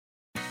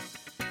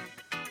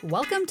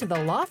Welcome to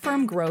the Law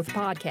Firm Growth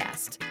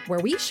Podcast,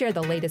 where we share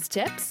the latest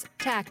tips,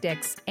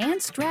 tactics,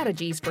 and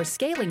strategies for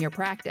scaling your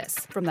practice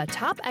from the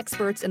top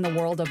experts in the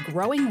world of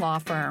growing law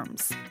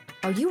firms.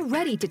 Are you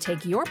ready to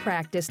take your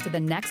practice to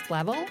the next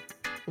level?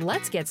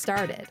 Let's get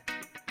started.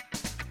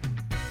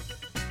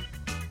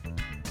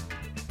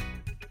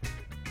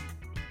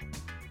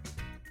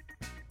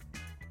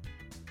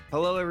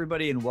 Hello,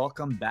 everybody, and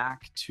welcome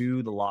back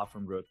to the Law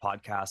Firm Growth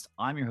Podcast.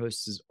 I'm your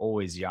host, as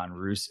always, Jan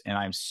Roos, and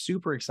I'm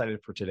super excited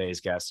for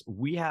today's guest.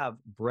 We have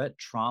Brett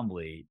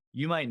Trembly.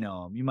 You might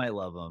know him, you might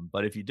love him,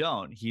 but if you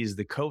don't, he's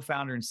the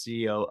co-founder and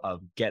CEO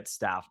of Get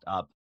Staffed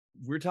Up.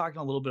 We're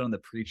talking a little bit on the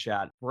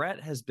pre-chat.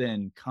 Brett has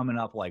been coming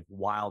up like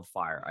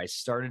wildfire. I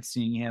started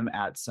seeing him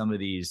at some of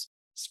these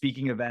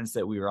speaking events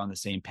that we were on the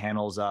same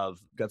panels of,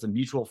 got some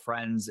mutual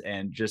friends,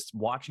 and just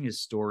watching his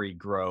story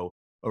grow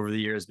over the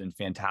years has been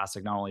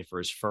fantastic, not only for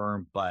his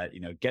firm, but,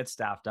 Get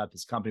Staffed Up,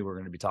 his company we're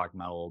going to be talking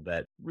about a little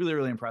bit. Really,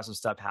 really impressive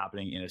stuff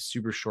happening in a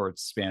super short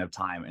span of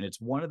time. And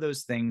it's one of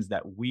those things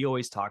that we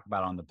always talk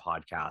about on the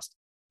podcast.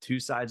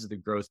 Two sides of the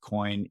growth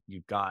coin.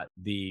 You've got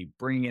the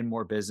bringing in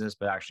more business,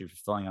 but actually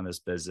fulfilling on this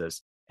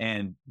business.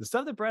 And the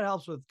stuff that Brett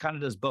helps with kind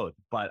of does both.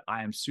 But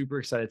I am super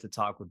excited to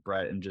talk with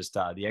Brett and just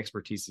the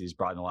expertise that he's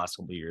brought in the last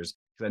couple of years,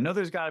 because I know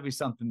there's got to be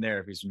something there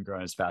if he's been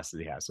growing as fast as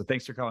he has. So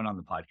thanks for coming on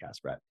the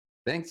podcast, Brett.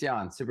 Thanks,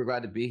 Jan. Super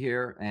glad to be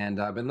here,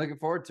 and I've been looking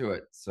forward to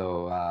it.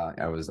 So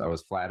I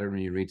was flattered when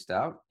you reached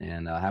out,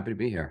 and happy to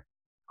be here.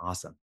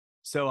 Awesome.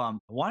 So I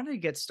wanted to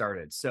get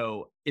started.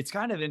 So it's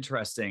kind of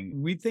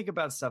interesting. We think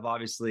about stuff,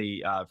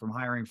 obviously, from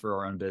hiring for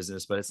our own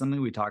business, but it's something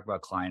we talk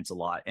about clients a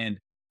lot. And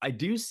I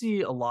do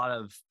see a lot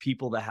of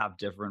people that have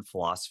different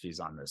philosophies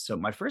on this. So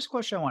my first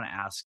question I want to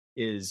ask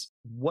is,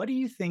 what do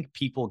you think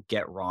people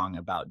get wrong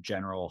about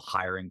general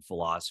hiring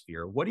philosophy?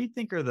 Or what do you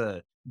think are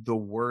the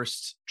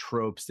worst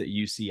tropes that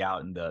you see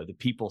out in the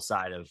people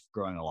side of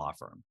growing a law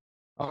firm?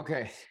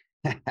 Okay.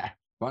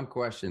 One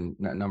question,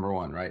 number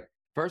one, right?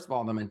 First of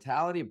all, the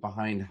mentality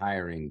behind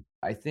hiring,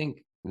 I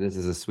think this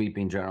is a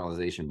sweeping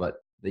generalization, but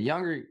the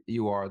younger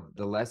you are,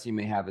 the less you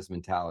may have this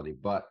mentality.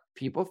 But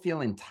people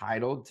feel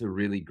entitled to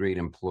really great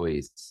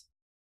employees.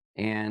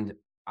 And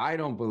I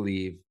don't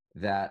believe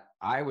that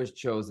I was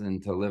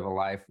chosen to live a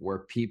life where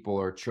people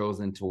are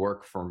chosen to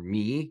work for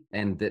me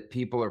and that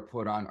people are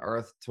put on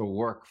earth to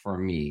work for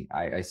me.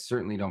 I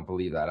certainly don't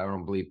believe that. I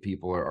don't believe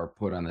people are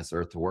put on this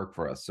earth to work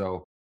for us.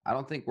 So I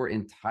don't think we're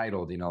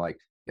entitled, like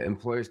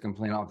employers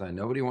complain all the time,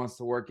 nobody wants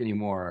to work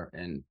anymore.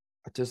 And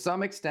to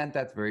some extent,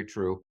 that's very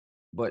true.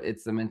 But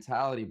it's the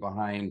mentality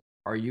behind,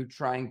 are you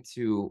trying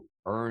to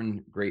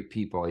earn great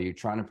people? Are you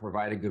trying to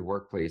provide a good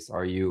workplace?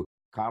 Are you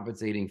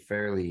compensating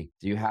fairly?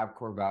 Do you have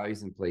core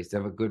values in place? Do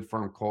you have a good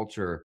firm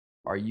culture?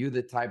 Are you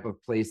the type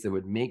of place that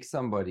would make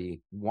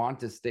somebody want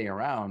to stay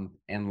around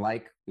and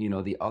like,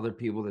 the other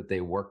people that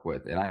they work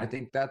with? And I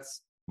think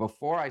that's,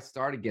 before I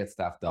started Get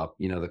Staffed Up,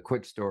 the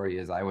quick story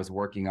is I was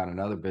working on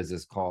another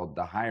business called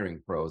The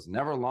Hiring Pros.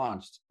 Never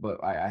launched,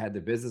 but I had the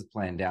business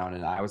plan down,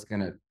 and I was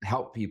going to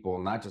help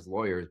people, not just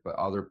lawyers, but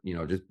other,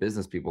 just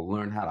business people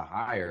learn how to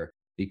hire,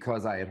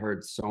 because I had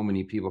heard so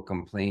many people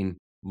complain,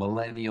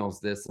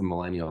 millennials this and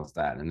millennials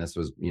that. And this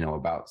was,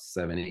 about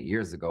 7-8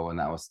 years ago, and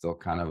that was still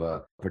kind of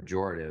a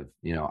pejorative.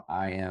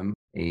 I am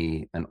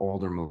an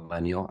older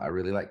millennial. I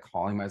really like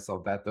calling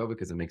myself that, though,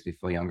 because it makes me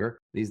feel younger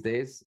these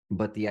days.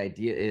 But the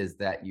idea is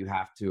that you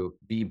have to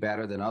be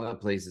better than other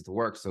places to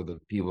work, so the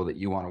people that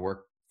you want to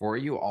work for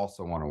you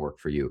also want to work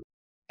for you.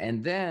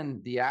 And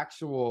then the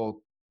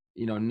actual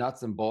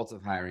nuts and bolts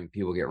of hiring,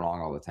 people get wrong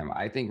all the time.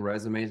 I think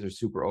resumes are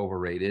super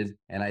overrated,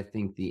 and I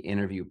think the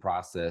interview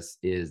process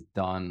is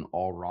done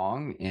all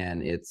wrong,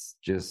 and it's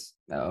just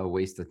a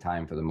waste of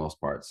time for the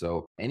most part.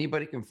 So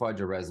anybody can fudge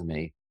a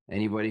resume.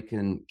 Anybody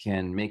can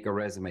make a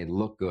resume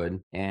look good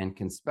and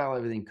can spell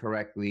everything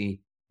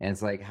correctly. And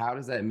it's like, how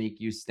does that make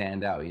you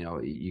stand out?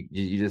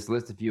 You just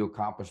list a few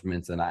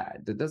accomplishments, and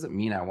that doesn't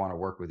mean I want to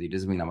work with you. It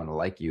doesn't mean I'm going to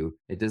like you.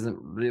 It doesn't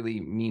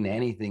really mean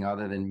anything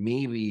other than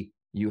maybe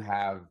you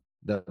have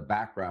the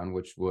background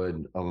which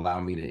would allow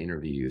me to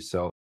interview you.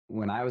 So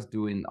when I was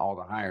doing all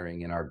the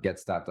hiring, and our Get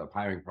Staffed Up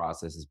hiring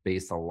process is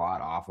based a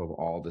lot off of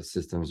all the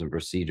systems and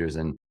procedures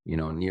and,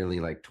 nearly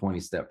like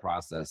 20-step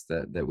process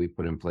that we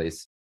put in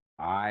place,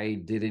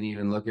 I didn't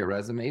even look at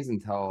resumes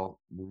until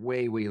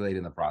way, way late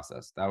in the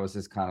process. That was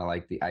just kind of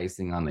like the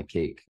icing on the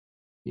cake,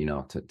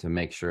 to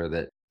make sure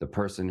that the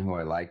person who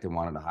I liked and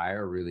wanted to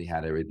hire really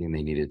had everything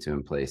they needed to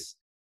in place.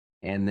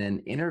 And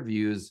then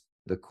interviews,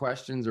 the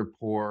questions are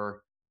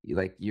poor.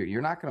 Like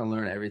you're not going to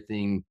learn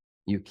everything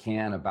you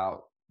can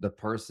about the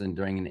person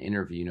during an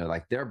interview.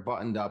 Like they're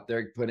buttoned up,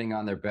 they're putting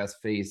on their best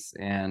face,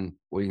 and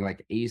we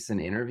like ace an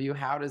interview.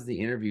 How does the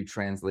interview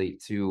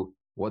translate to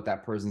what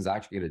that person's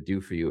actually going to do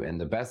for you? And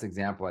the best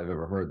example I've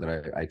ever heard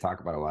that I talk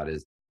about a lot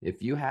is,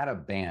 if you had a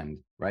band,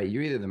 right?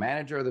 You're either the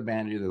manager of the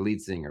band or you're the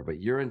lead singer, but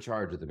you're in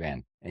charge of the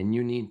band and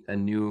you need a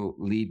new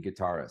lead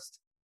guitarist.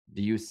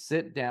 Do you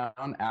sit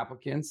down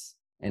applicants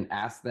and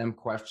ask them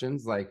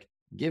questions like,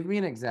 give me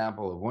an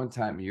example of one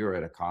time you were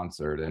at a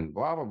concert and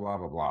blah, blah, blah,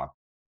 blah, blah?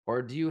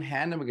 Or do you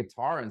hand them a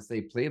guitar and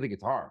say, play the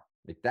guitar?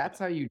 Like that's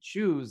how you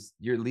choose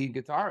your lead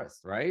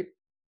guitarist, right?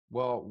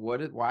 Well,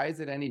 why is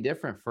it any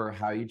different for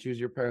how you choose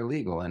your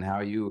paralegal and how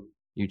you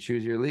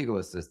choose your legal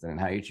assistant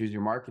and how you choose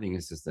your marketing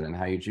assistant and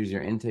how you choose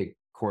your intake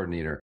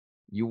coordinator?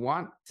 You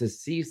want to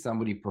see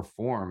somebody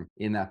perform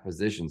in that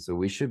position. So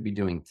we should be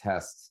doing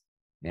tests.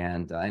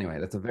 And anyway,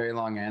 that's a very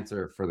long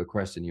answer for the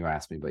question you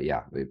asked me. But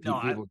yeah, No,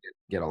 people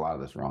get a lot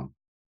of this wrong.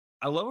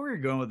 I love where you're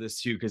going with this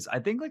too, because I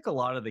think like a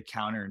lot of the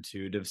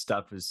counterintuitive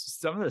stuff is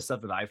some of the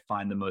stuff that I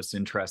find the most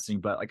interesting.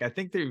 But like I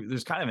think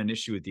there's kind of an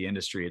issue with the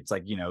industry. It's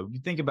like, you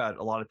think about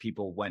a lot of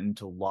people went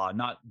into law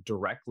not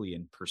directly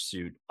in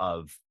pursuit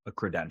of a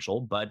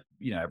credential, but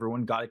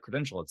everyone got a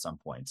credential at some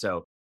point.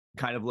 So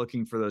kind of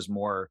looking for those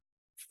more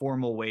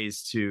formal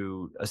ways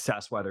to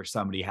assess whether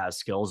somebody has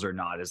skills or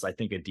not is I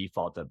think a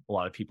default that a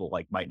lot of people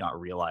like might not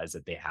realize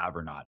that they have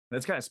or not.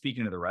 That's kind of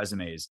speaking to the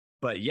resumes.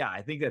 But yeah,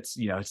 I think that's,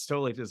 it's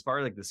totally as far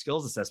as like the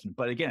skills assessment.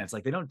 But again, it's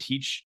like they don't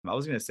teach. I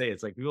was going to say,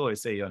 it's like people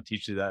always say you don't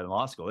teach you that in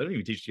law school. They don't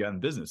even teach you that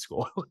in business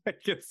school. Like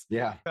it's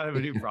kind of a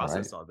new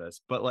process on this.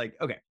 But like,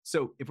 okay,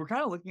 so if we're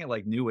kind of looking at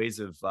like new ways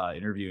of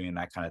interviewing and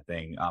that kind of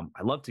thing,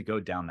 I'd love to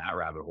go down that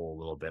rabbit hole a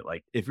little bit.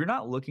 Like if you're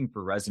not looking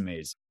for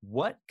resumes,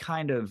 what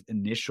kind of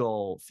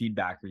initial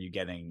feedback are you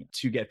getting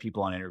to get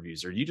people on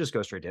interviews, or do you just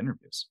go straight to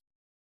interviews?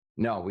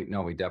 No,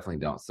 we definitely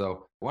don't.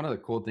 So one of the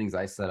cool things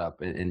I set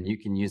up, and you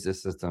can use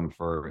this system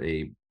for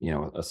a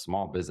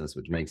small business,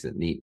 which makes it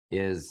neat,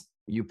 is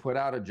you put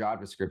out a job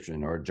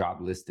description or a job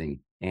listing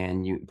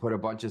and you put a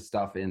bunch of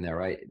stuff in there,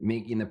 right?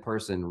 Making the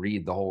person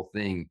read the whole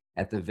thing.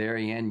 At the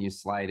very end, you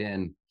slide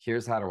in,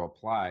 here's how to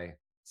apply.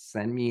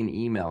 Send me an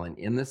email. And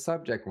in the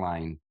subject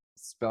line,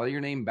 spell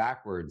your name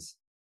backwards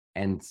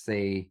and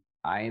say,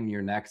 I am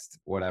your next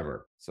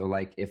whatever. So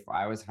like if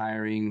I was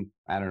hiring,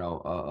 I don't know,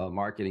 a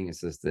marketing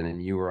assistant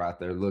and you were out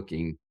there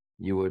looking,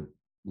 you would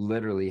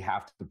literally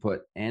have to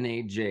put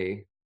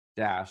NAJ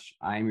dash,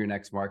 I am your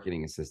next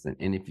marketing assistant.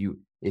 And if you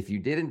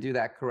didn't do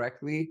that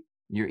correctly,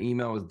 your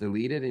email was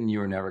deleted and you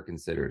were never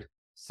considered.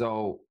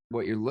 So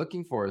what you're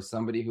looking for is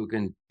somebody who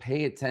can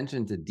pay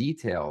attention to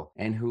detail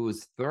and who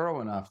is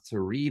thorough enough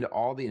to read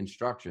all the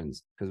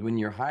instructions. Because when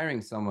you're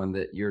hiring someone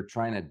that you're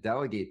trying to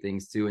delegate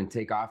things to and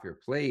take off your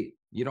plate,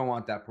 you don't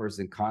want that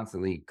person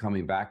constantly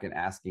coming back and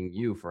asking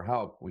you for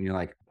help when you're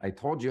like, I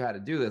told you how to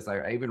do this.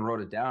 I even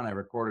wrote it down. I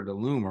recorded a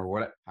loom or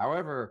what.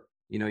 However,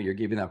 you're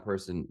giving that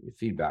person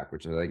feedback,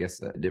 which is, I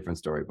guess, a different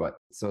story. But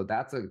so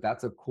that's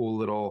a cool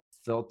little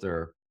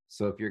filter.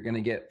 So if you're going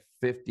to get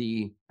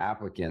 50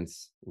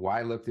 applicants,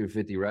 why look through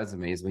 50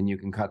 resumes when you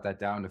can cut that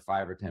down to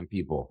 5 or 10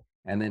 people?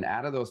 And then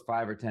out of those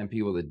 5 or 10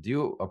 people that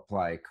do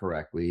apply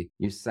correctly,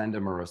 you send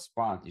them a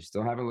response. You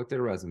still haven't looked at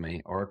a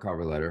resume or a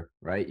cover letter,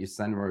 right? You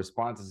send them a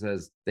response that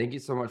says, thank you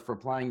so much for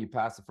applying. You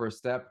passed the first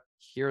step.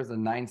 Here's a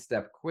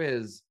 9-step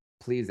quiz.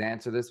 Please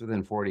answer this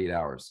within 48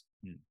 hours.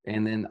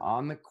 And then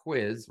on the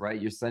quiz, right,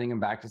 you're sending them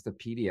back just a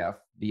PDF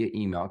via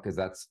email, because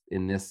that's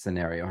in this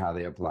scenario how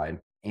they applied.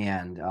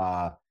 And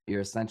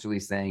you're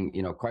essentially saying,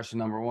 question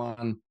number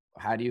 1,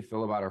 how do you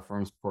feel about our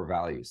firm's core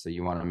values? So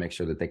you want to make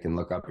sure that they can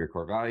look up your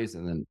core values,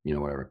 and then,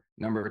 whatever.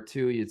 Number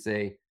 2, you'd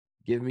say,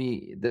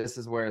 this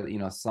is where,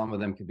 some of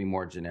them could be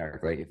more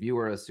generic. Like if you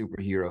were a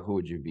superhero, who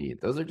would you be?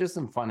 Those are just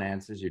some fun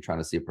answers. You're trying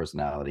to see a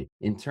personality.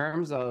 In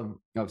terms of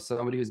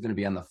somebody who's going to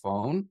be on the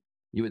phone,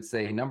 you would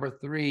say, number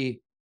 3,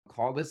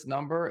 call this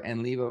number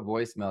and leave a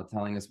voicemail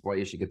telling us why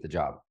you should get the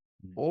job.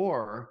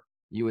 Or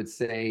you would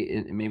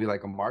say, maybe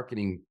like a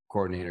marketing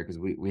coordinator, because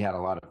we had a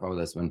lot of fun with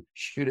this one,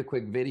 shoot a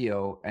quick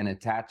video and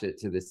attach it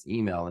to this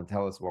email and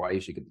tell us why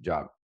you should get the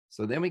job.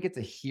 So then we get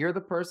to hear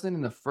the person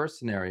in the first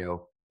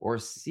scenario or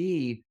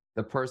see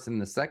the person in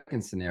the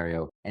second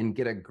scenario and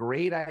get a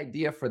great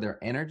idea for their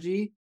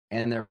energy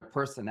and their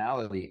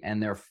personality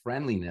and their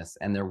friendliness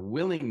and their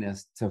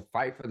willingness to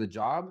fight for the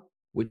job,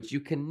 which you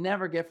can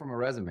never get from a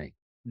resume.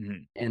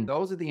 Mm-hmm. And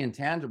those are the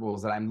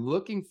intangibles that I'm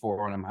looking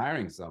for when I'm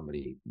hiring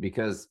somebody,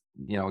 because,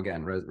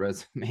 again,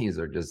 resumes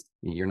are just,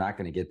 you're not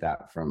going to get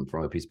that from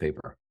a piece of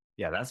paper.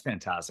 Yeah, that's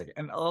fantastic.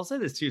 And I'll say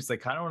this too. It's like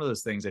kind of one of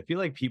those things. I feel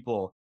like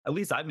people, at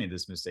least I've made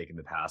this mistake in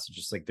the past,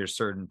 just like there's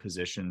certain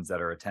positions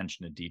that are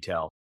attention to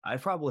detail.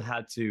 I've probably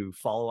had to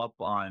follow up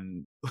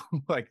on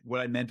like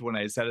what I meant when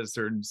I said a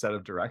certain set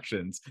of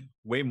directions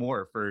way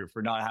more for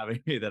not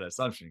having made that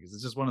assumption, because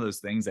it's just one of those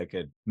things that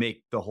could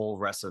make the whole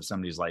rest of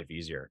somebody's life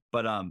easier.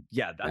 But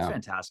yeah, that's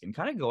fantastic. And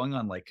kind of going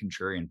on like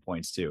contrarian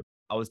points too.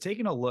 I was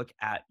taking a look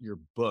at your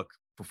book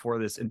before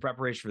this in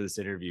preparation for this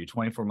interview,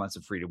 24 Months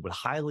of Freedom. Would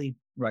highly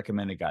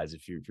recommend it, guys,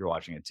 if you're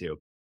watching it too.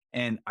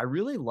 And I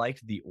really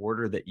liked the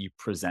order that you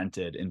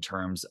presented in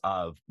terms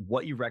of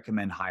what you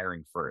recommend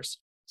hiring first.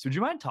 So would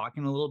you mind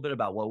talking a little bit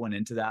about what went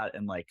into that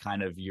and like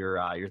kind of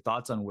your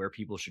thoughts on where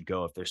people should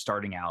go if they're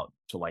starting out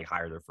to like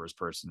hire their first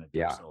person if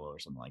they're solo or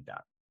something like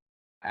that?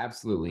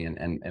 Absolutely.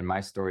 And my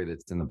story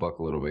that's in the book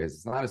a little bit,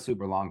 it's not a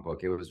super long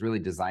book. It was really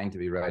designed to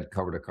be read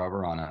cover to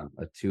cover on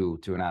a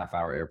 2.5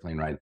 hour airplane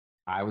ride.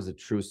 I was a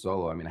true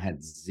solo. I mean, I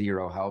had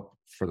zero help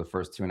for the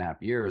first 2.5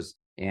 years.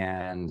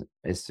 And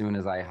as soon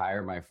as I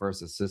hired my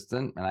first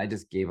assistant, and I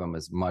just gave him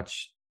as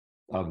much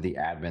of the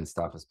admin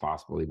stuff as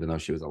possible, even though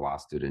she was a law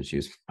student. She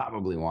was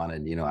probably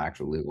wanted,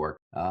 actual legal work.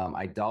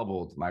 I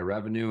doubled my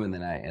revenue, and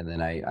then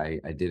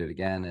I did it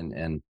again.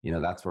 And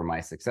that's where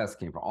my success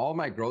came from. All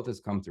my growth has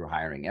come through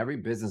hiring. Every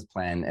business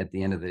plan at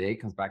the end of the day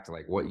comes back to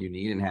like what you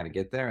need and how to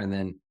get there, and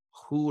then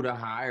who to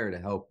hire to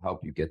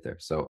help you get there.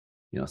 So,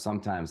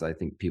 sometimes I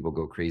think people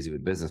go crazy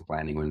with business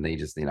planning when they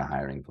just need a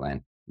hiring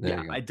plan.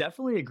 Yeah, I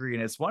definitely agree.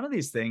 And it's one of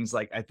these things,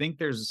 like, I think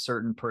there's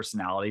certain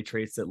personality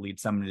traits that lead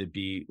somebody to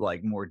be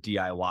like more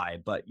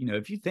DIY. But,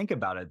 if you think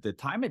about it, the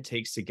time it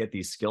takes to get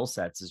these skill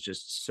sets is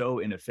just so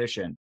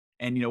inefficient.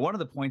 And, one of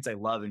the points I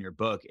love in your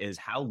book is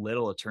how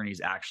little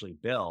attorneys actually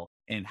bill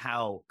and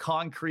how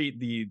concrete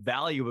the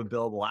value of a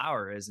billable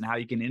hour is and how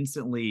you can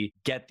instantly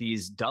get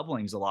these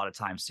doublings a lot of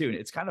times too. And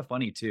it's kind of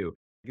funny too.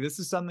 This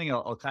is something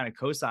I'll kind of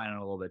co-sign on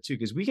a little bit too,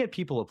 because we get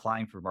people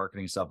applying for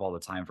marketing stuff all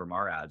the time from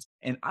our ads.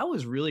 And I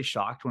was really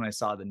shocked when I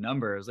saw the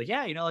number. I was like,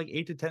 yeah, like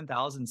 8 to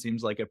 10,000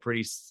 seems like a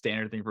pretty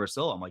standard thing for a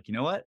solo. I'm like, you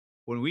know what?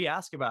 When we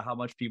ask about how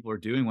much people are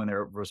doing when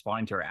they're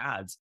responding to our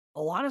ads,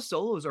 a lot of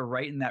solos are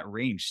right in that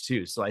range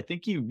too. So I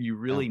think you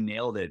really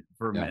nailed it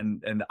for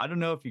men. And I don't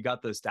know if you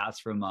got those stats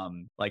from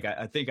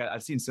I think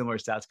I've seen similar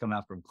stats come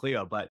out from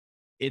Clio, but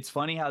it's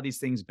funny how these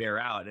things bear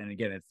out. And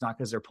again, it's not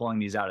because they're pulling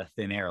these out of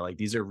thin air. Like,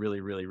 these are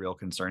really, really real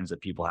concerns that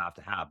people have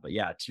to have. But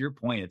yeah, to your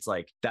point, it's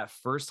like that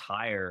first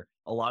hire,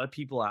 a lot of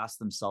people ask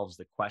themselves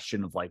the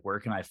question of like, where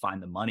can I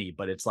find the money?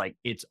 But it's like,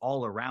 it's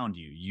all around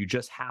you. You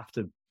just have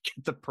to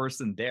get the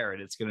person there,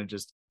 and it's going to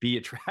just be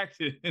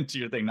attracted into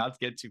your thing, not to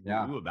get too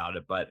woo about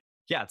it. But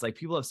yeah, it's like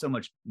people have so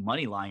much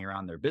money lying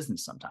around their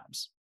business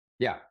sometimes.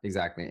 Yeah,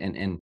 exactly.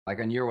 And like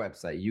on your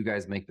website, you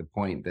guys make the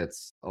point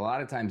that's a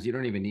lot of times you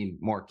don't even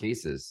need more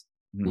cases.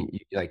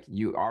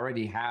 You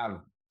already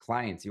have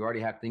clients, you already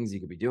have things you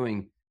could be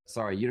doing.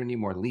 Sorry, you don't need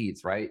more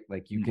leads, right?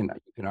 Like you can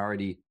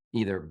already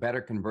either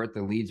better convert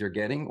the leads you're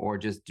getting or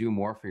just do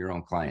more for your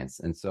own clients.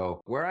 And so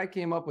where I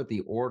came up with the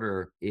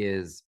order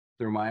is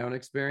through my own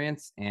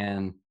experience.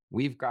 And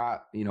we've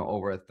got,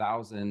 over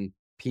 1,000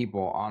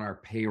 people on our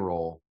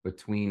payroll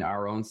between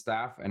our own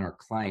staff and our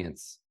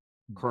clients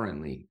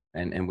currently.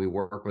 And we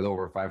work with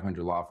over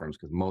 500 law firms,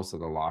 because most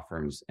of the law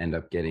firms end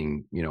up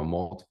getting,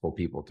 multiple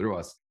people through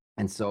us.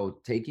 And so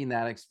taking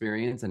that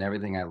experience and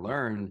everything I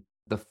learned,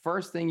 the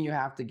first thing you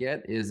have to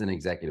get is an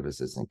executive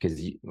assistant.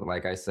 Because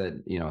like I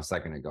said, a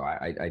second ago,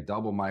 I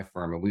double my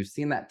firm, and we've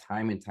seen that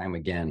time and time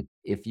again.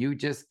 If you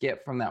just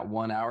get from that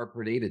 1 hour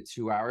per day to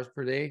 2 hours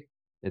per day,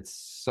 it's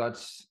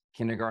such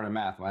kindergarten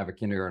math. I have a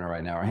kindergartner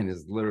right now, and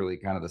it's literally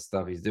kind of the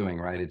stuff he's doing,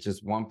 right? It's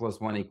just 1 +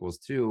 1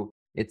 = 2.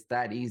 It's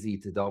that easy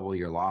to double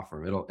your law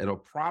firm. It'll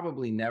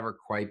probably never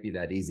quite be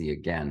that easy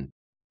again.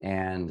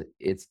 And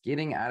it's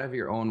getting out of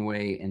your own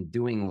way and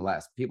doing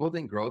less. People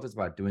think growth is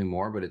about doing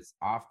more, but it's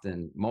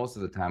often, most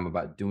of the time,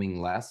 about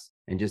doing less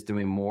and just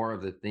doing more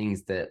of the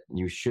things that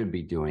you should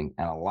be doing,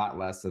 and a lot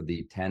less of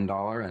the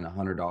 $10 and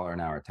 $100 an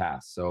hour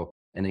tasks. So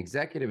an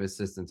executive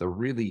assistant's a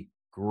really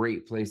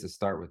great place to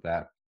start with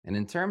that. And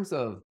in terms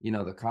of,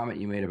 the comment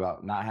you made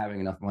about not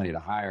having enough money to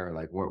hire,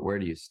 like where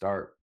do you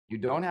start? You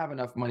don't have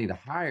enough money to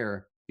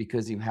hire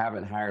because you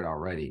haven't hired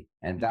already.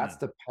 And that's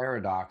the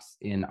paradox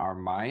in our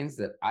minds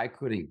that I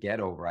couldn't get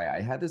over. I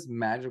had this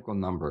magical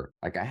number.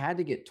 Like, I had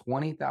to get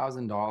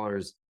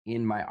 $20,000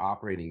 in my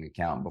operating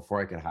account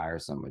before I could hire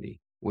somebody,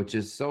 which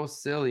is so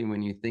silly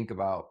when you think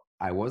about,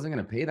 I wasn't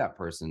going to pay that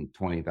person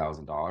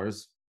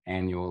 $20,000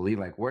 annually.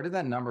 Like, where did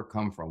that number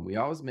come from? We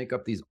always make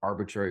up these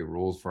arbitrary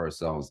rules for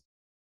ourselves.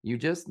 You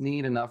just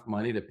need enough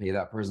money to pay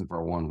that person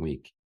for 1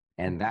 week.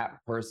 And that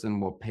person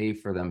will pay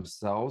for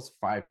themselves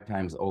 5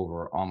 times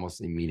over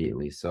almost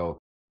immediately. So,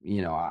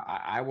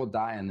 I will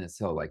die on this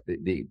hill. Like,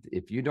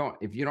 if you don't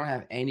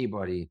have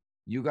anybody,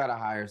 you got to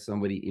hire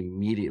somebody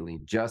immediately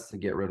just to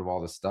get rid of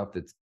all the stuff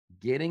that's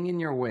getting in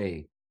your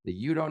way that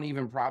you don't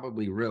even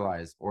probably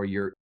realize, or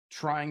you're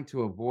trying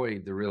to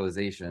avoid the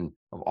realization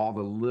of all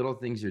the little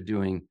things you're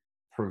doing,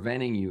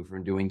 preventing you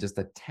from doing just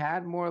a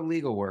tad more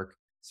legal work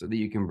so that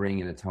you can bring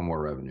in a ton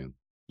more revenue.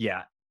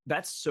 Yeah.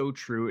 That's so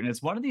true. And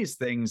it's one of these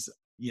things,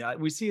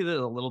 we see it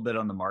a little bit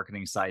on the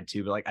marketing side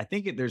too, but like, I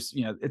think there's,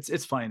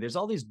 it's funny. There's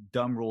all these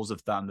dumb rules of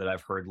thumb that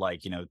I've heard,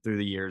 like, through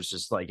the years,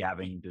 just like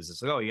having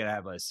business, like, oh, you gotta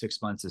have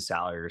 6 months of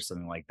salary or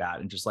something like that.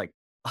 And just like,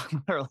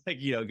 or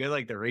like, get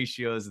like the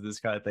ratios and this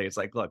kind of thing. It's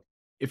like, look,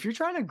 if you're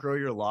trying to grow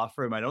your law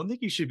firm, I don't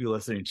think you should be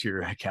listening to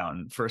your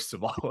accountant, first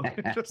of all.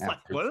 Just like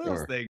one of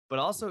those things. But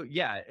also,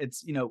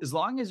 it's, as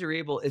long as you're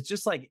able, it's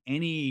just like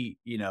any,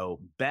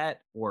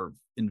 bet or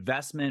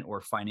investment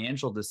or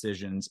financial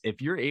decisions.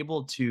 If you're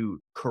able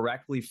to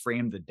correctly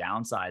frame the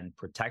downside and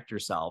protect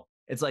yourself,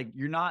 it's like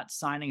you're not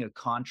signing a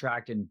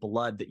contract in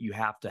blood that you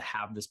have to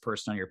have this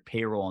person on your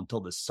payroll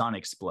until the sun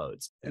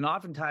explodes. And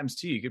oftentimes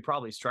too, you could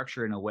probably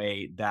structure in a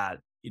way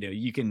that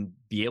you can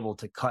be able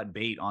to cut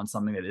bait on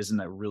something that isn't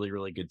a really,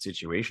 really good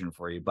situation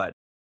for you. But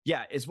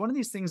yeah, it's one of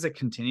these things that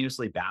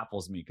continuously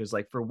baffles me, because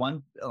like the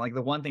one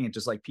thing, it's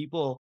just like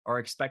people are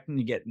expecting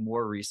to get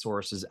more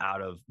resources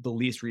out of the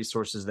least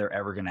resources they're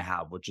ever going to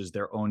have, which is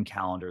their own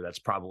calendar that's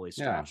probably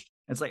stretched.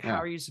 It's like, how Yeah.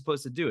 are you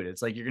supposed to do it?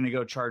 It's like you're going to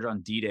go charge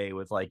on D-Day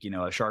with like,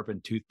 a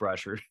sharpened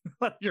toothbrush or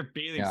like your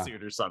bathing Yeah.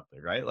 suit or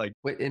something, right? Like,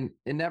 And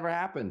it never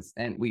happens.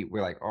 And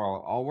we're like,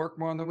 oh, I'll work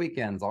more on the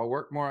weekends. I'll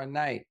work more at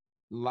night.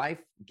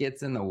 Life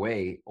gets in the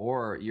way,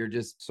 or you're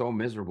just so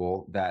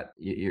miserable that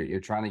you're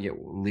trying to get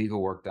legal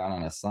work done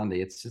on a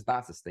Sunday. It's just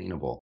not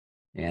sustainable.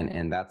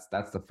 And that's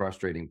the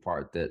frustrating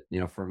part that,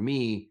 for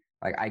me,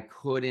 like I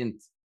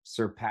couldn't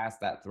surpass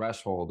that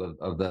threshold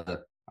of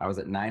the, I was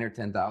at nine or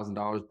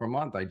 $10,000 per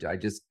month.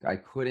 I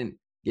couldn't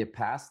get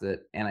past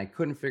it, and I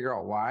couldn't figure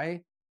out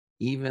why,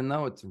 even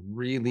though it's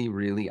really,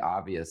 really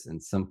obvious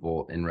and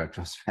simple in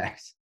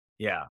retrospect.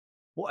 yeah.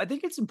 Well, I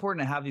think it's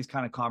important to have these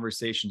kind of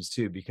conversations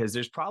too, because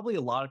there's probably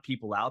a lot of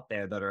people out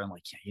there that are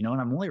like, yeah, you know what,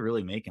 I'm only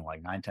really making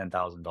like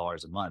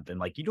 $9,000-$10,000 a month. And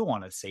like, you don't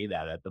want to say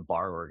that at the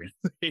bar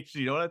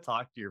organization. You don't want to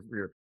talk to your friends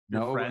or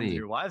Nobody.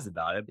 your wives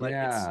about it, but it's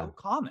Yeah. so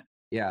common.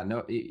 Yeah.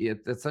 No,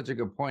 that's such a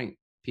good point.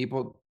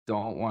 People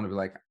don't want to be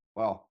like,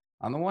 well,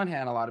 on the one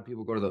hand, a lot of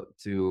people go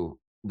to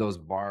those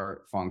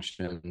bar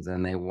functions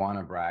and they want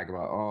to brag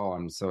about, oh,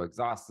 I'm so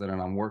exhausted and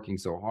I'm working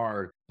so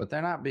hard, but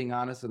they're not being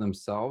honest with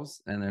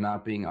themselves, and they're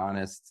not being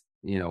honest,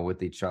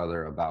 with each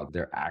other about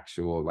their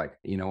actual, like,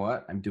 you know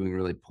what, I'm doing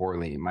really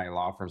poorly. My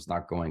law firm's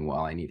not going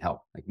well. I need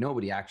help. Like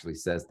nobody actually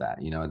says that,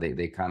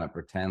 they kind of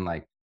pretend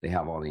like they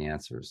have all the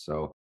answers.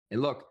 So,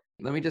 and look,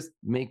 let me just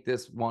make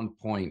this one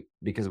point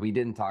because we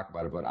didn't talk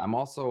about it, but I'm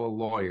also a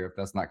lawyer, if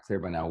that's not clear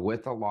by now,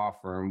 with a law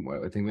firm.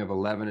 I think we have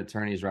 11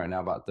 attorneys right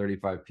now, about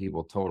 35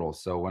 people total.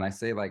 So when I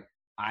say like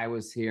I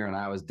was here and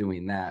I was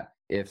doing that,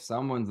 if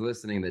someone's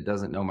listening that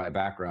doesn't know my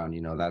background,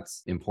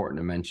 that's important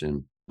to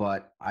mention.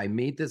 But I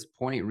made this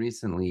point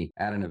recently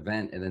at an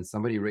event, and then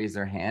somebody raised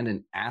their hand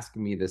and asked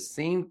me the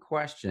same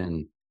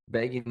question,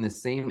 begging the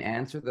same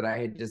answer that I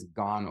had just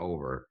gone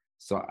over.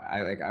 So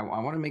I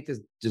want to make this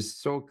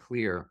just so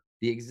clear.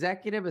 The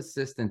executive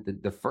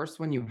assistant, the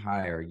first one you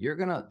hire, you're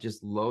going to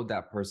just load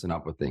that person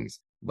up with things,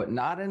 but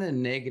not in a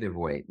negative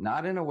way,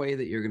 not in a way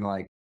that you're going to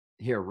like,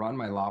 here, run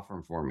my law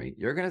firm for me.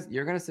 You're going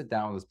to sit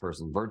down with this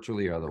person,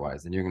 virtually or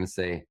otherwise, and you're going to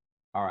say,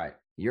 all right,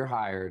 you're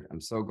hired. I'm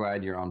so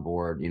glad you're on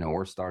board.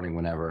 We're starting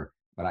whenever,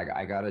 but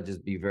I got to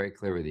just be very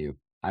clear with you.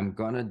 I'm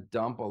going to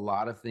dump a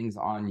lot of things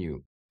on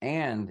you,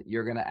 and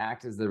you're going to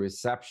act as the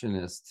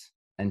receptionist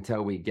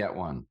until we get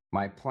one.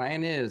 My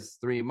plan is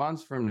 3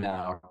 months from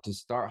now to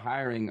start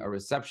hiring a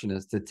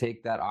receptionist to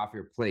take that off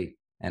your plate.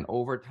 And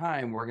over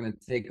time, we're going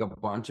to take a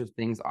bunch of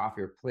things off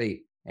your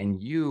plate,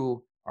 and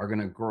you are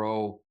going to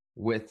grow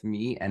with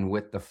me and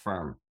with the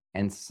firm.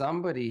 And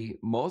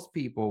most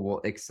people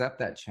will accept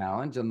that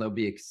challenge, and they'll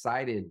be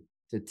excited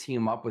to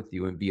team up with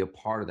you and be a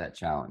part of that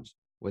challenge.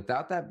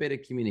 Without that bit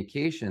of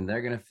communication,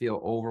 they're going to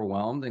feel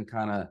overwhelmed and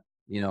kind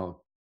of,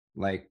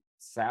 like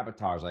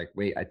sabotage, like,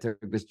 wait, I took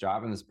this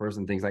job and this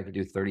person thinks I could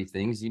do 30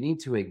 things. You need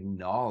to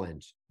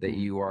acknowledge that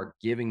you are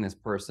giving this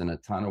person a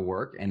ton of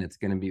work, and it's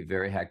going to be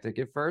very hectic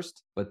at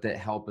first, but that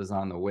help is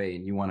on the way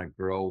and you want to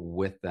grow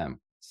with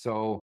them.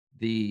 So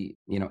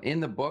in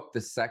the book,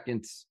 the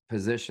second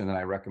position that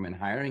I recommend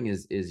hiring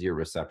is your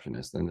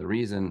receptionist. And the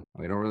reason,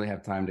 we don't really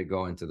have time to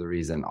go into the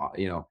reason,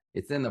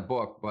 it's in the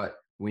book, but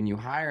when you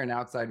hire an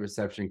outside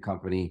reception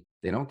company,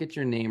 they don't get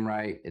your name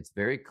right. It's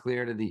very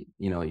clear to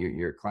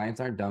your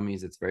clients aren't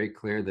dummies. It's very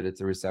clear that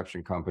it's a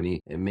reception company.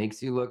 It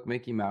makes you look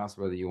Mickey Mouse,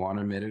 whether you want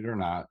to admit it or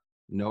not.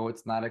 No,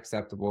 it's not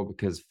acceptable,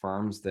 because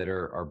firms that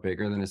are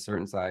bigger than a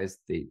certain size,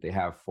 they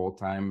have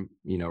full-time,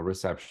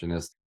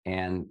 receptionists.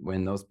 And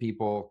when those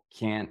people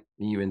can't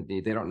even,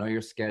 they don't know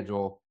your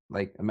schedule.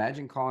 Like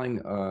imagine calling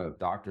a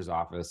doctor's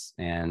office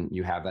and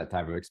you have that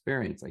type of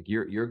experience. Like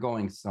you're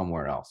going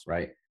somewhere else,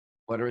 right?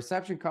 But a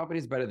reception company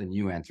is better than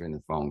you answering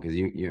the phone, because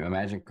you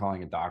imagine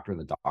calling a doctor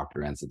and the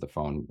doctor answered the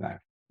phone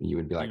back. You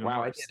would be like,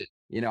 wow, I did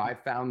it. I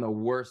found the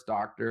worst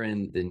doctor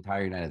in the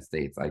entire United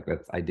States. Like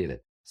I did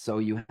it. So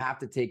you have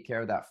to take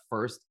care of that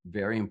first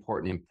very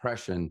important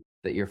impression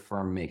that your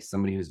firm makes.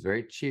 Somebody who's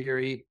very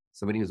cheery,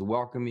 somebody who's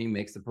welcoming,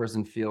 makes the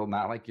person feel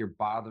not like you're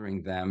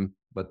bothering them,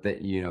 but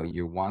that,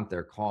 you want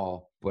their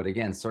call. But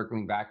again,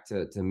 circling back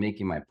to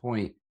making my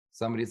point,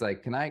 somebody's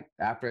like,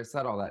 after I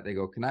said all that, they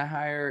go, can I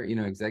hire,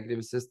 executive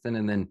assistant,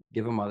 and then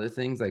give them other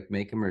things, like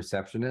make them a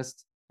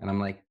receptionist? And I'm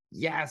like,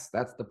 yes,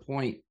 that's the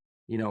point.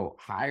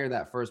 Hire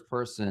that first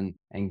person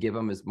and give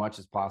them as much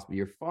as possible.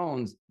 Your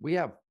phones, we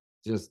have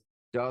just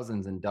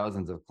dozens and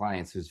dozens of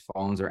clients whose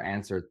phones are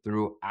answered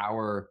through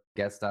our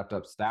Get Stepped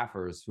Up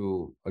staffers,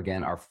 who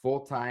again are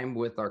full-time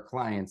with our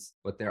clients,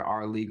 but they're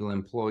our legal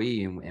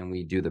employee, and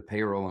we do the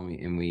payroll,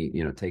 and we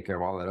take care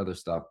of all that other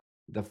stuff.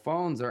 The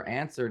phones are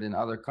answered in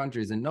other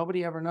countries and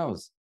nobody ever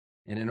knows.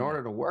 And in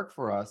order to work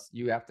for us,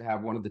 you have to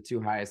have one of the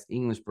two highest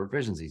English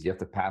proficiencies. You have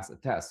to pass a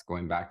test,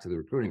 going back to the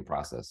recruiting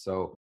process.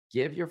 So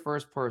give your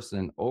first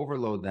person,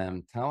 overload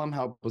them, tell them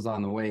help was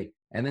on the way,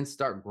 and then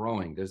start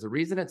growing. There's a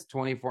reason it's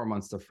 24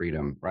 months to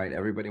freedom, right?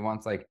 Everybody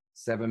wants like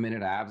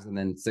 7-minute abs, and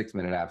then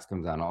 6-minute abs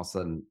comes on. All of a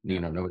sudden,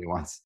 nobody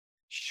wants.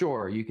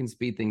 Sure, you can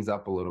speed things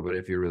up a little bit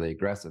if you're really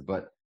aggressive,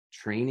 but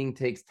training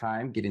takes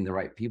time, getting the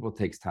right people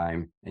takes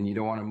time, and you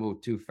don't want to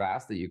move too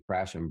fast that you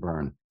crash and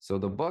burn. So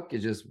the book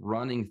is just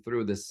running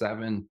through the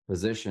 7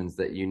 positions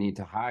that you need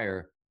to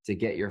hire to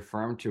get your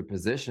firm to a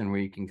position where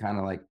you can kind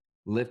of like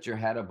lift your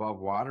head above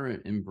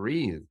water and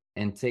breathe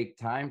and take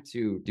time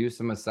to do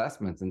some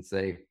assessments and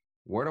say,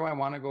 where do I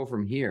want to go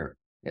from here?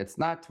 It's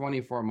not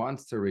 24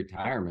 months to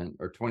retirement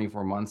or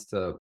 24 months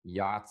to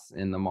yachts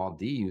in the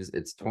Maldives.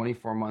 It's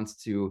 24 months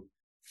to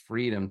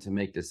freedom to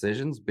make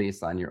decisions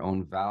based on your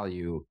own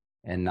value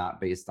and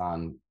not based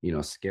on,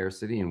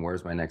 scarcity and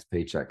where's my next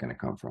paycheck going to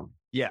come from.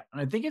 Yeah.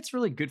 And I think it's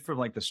really good from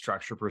like the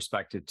structure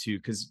perspective too,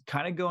 because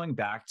kind of going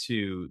back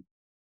to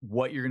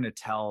what you're going to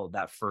tell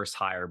that first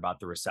hire about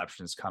the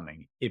receptionist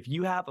coming. If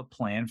you have a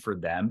plan for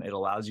them, it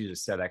allows you to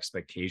set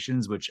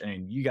expectations, which, I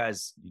mean, you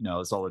guys,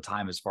 it's all the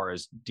time as far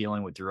as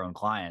dealing with your own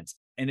clients.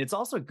 And it's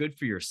also good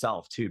for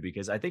yourself too,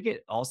 because I think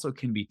it also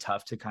can be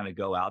tough to kind of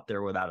go out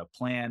there without a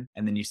plan.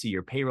 And then you see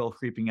your payroll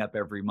creeping up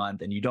every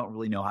month and you don't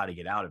really know how to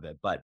get out of it.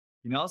 But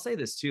I'll say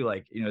this too,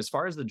 like, as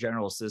far as the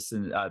general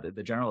assistant,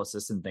 the general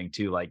assistant thing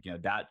too, like,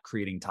 that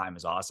creating time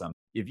is awesome.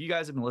 If you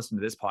guys have been listening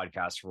to this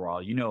podcast for a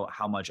while, you know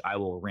how much I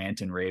will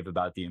rant and rave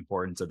about the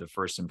importance of the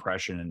first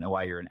impression and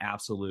why you're an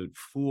absolute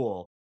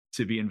fool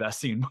to be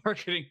investing in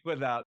marketing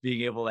without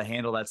being able to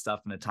handle that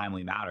stuff in a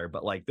timely manner.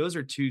 But like, those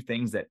are 2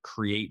 things that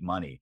create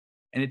money.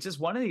 And it's just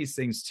one of these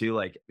things too,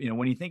 like,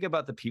 when you think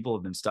about the people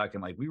who've been stuck,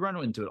 and like, we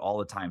run into it all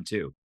the time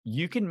too.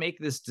 You can make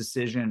this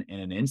decision in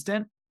an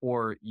instant,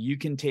 or you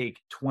can take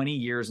 20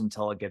 years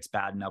until it gets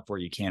bad enough where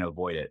you can't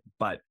avoid it.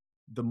 But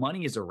the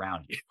money is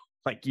around you.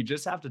 Like, you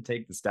just have to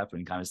take the step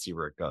and kind of see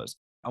where it goes.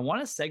 I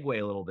want to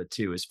segue a little bit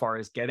too, as far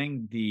as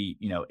getting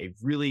a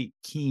really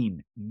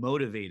keen,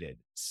 motivated,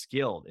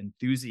 skilled,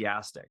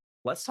 enthusiastic.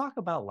 Let's talk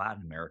about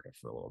Latin America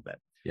for a little bit.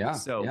 Yeah.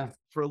 So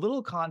for a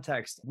little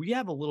context, we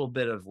have a little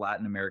bit of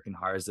Latin American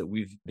hires that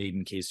we've made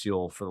in Case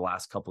Fuel for the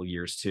last couple of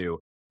years too.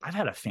 I've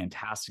had a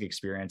fantastic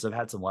experience. I've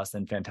had some less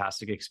than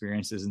fantastic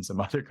experiences in some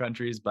other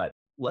countries, but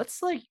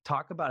let's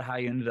talk about how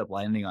you ended up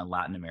landing on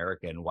Latin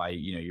America and why,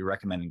 you're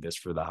recommending this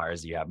for the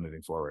hires that you have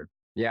moving forward.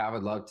 Yeah, I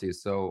would love to.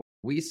 So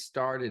we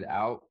started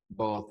out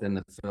both in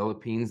the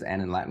Philippines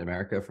and in Latin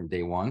America from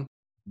day one.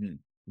 Mm.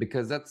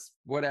 Because that's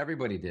what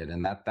everybody did.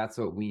 And that's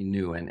what we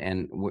knew.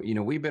 And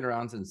we've been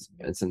around since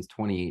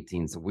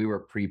 2018. So we were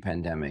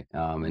pre-pandemic.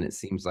 And it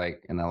seems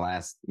like in the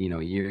last,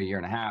 year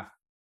and a half,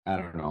 I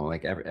don't know,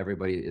 like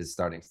everybody is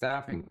starting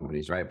staffing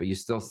companies, right? But you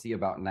still see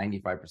about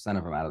 95%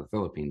 of them out of the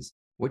Philippines,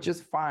 which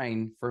is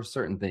fine for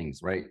certain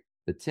things, right?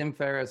 The Tim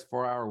Ferriss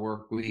 4-hour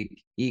work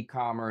week,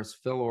 e-commerce,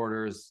 fill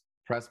orders,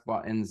 press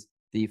buttons.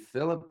 The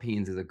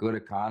Philippines is a good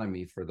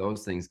economy for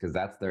those things because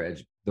that's their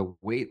edge. The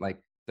weight, like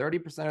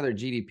 30% of their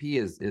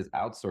GDP is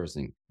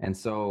outsourcing. And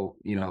so,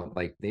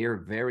 like they are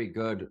very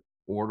good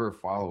order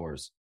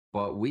followers,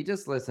 but we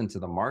just listen to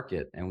the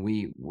market and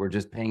we were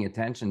just paying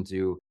attention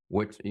to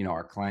which,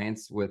 our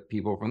clients with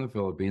people from the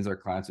Philippines, our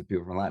clients with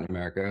people from Latin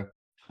America,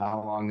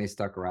 how long they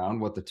stuck around,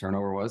 what the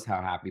turnover was,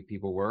 how happy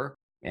people were.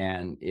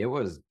 And it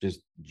was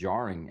just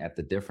jarring at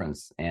the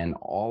difference and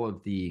all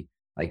of the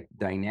like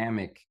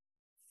dynamic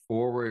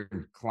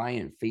forward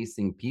client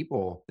facing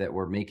people that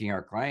were making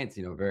our clients,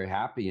 very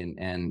happy.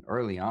 And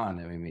early on,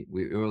 I mean,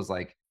 it was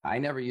like, I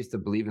never used to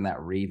believe in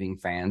that raving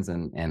fans.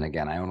 And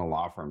again, I own a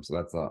law firm, so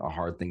that's a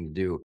hard thing to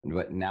do.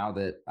 But now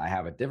that I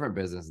have a different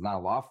business, not a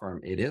law firm,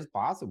 it is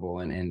possible.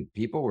 And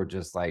people were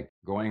just like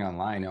going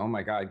online. Oh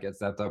my God, Get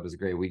Stepped Up is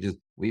great.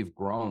 We've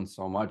grown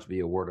so much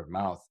via word of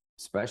mouth,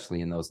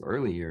 especially in those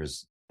early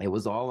years. It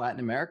was all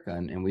Latin America.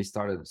 And we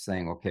started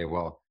saying, okay,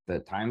 well, the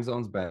time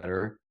zone's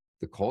better.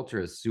 The culture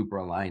is super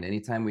aligned.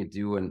 Anytime we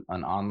do an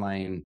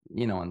online,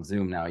 on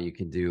Zoom now, you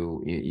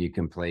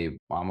can play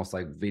almost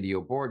like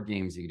video board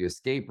games. You can do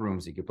escape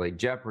rooms. You can play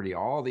Jeopardy,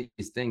 all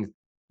these things.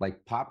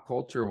 Like pop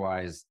culture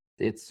wise,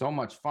 it's so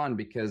much fun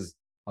because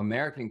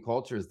American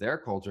culture is their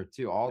culture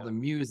too. All the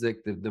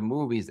music, the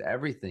movies,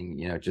 everything,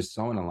 just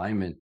so in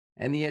alignment.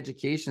 And the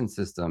education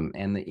system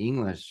and the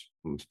English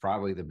is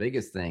probably the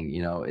biggest thing,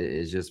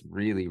 is just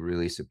really,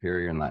 really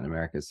superior in Latin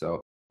America.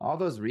 So all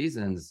those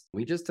reasons,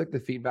 we just took the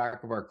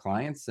feedback of our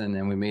clients and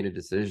then we made a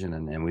decision.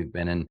 And we've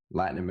been in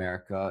Latin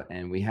America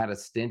and we had a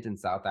stint in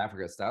South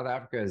Africa. South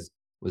Africa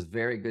was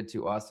very good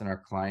to us and our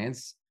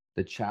clients.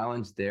 The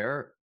challenge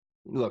there,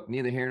 look,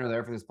 neither here nor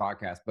there for this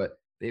podcast, but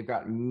they've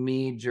got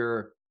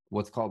major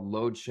what's called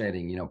load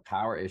shedding,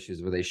 power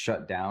issues where they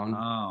shut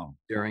down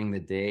during the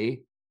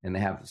day and they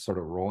have sort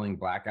of rolling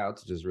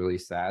blackouts, which is really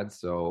sad.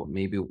 So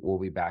maybe we'll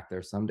be back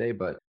there someday,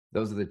 but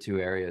those are the 2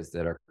 areas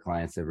that our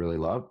clients have really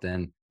loved.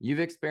 And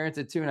you've experienced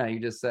it too now, you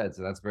just said.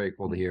 So that's very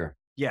cool to hear.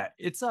 Yeah,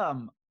 it's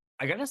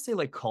I gotta say,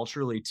 like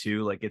culturally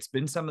too, like it's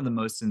been some of the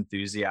most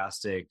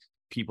enthusiastic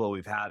people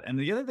we've had. And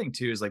the other thing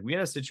too is like we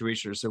had a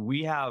situation. So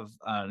we have,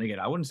 and again,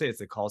 I wouldn't say it's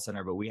the call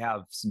center, but we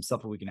have some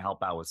stuff that we can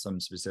help out with some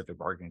specific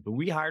marketing. But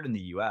we hired in the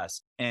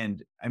US.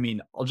 And I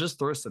mean, I'll just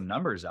throw some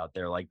numbers out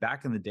there. Like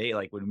back in the day,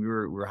 like when we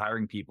were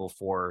hiring people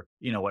for,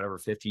 whatever,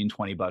 $15,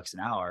 $20 an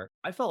hour,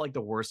 I felt like the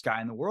worst guy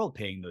in the world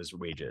paying those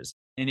wages.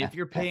 And if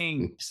you're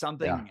paying Yeah.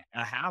 something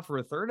a half or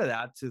a third of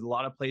that to a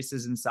lot of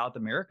places in South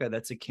America,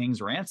 that's a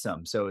king's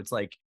ransom. So it's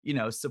like,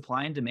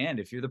 supply and demand.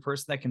 If you're the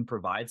person that can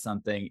provide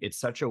something, it's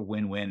such a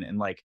win-win. And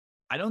like,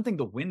 I don't think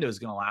the window is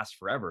going to last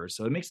forever.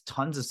 So it makes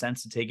tons of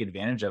sense to take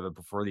advantage of it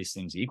before these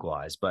things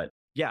equalize. But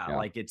yeah, Yeah.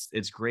 like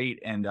it's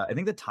great. And I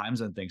think the time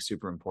zone thing's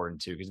super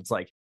important too, because it's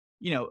like,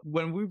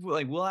 when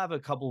we'll have a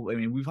couple, I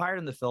mean, we've hired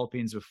in the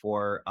Philippines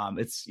before.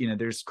 It's,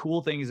 there's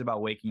cool things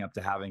about waking up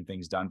to having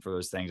things done for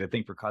those things. I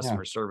think for Yeah.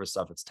 customer service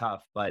stuff, it's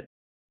tough, but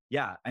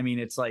yeah, I mean,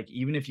 it's like,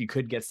 even if you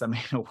could get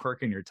somebody to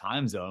work in your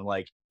time zone,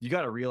 like you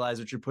got to realize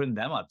what you're putting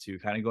them up to,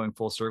 kind of going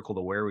full circle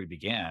to where we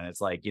began.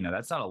 It's like,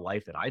 that's not a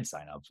life that I'd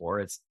sign up for.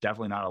 It's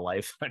definitely not a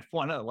life I'd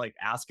want to like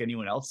ask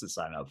anyone else to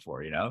sign up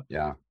for,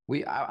 Yeah.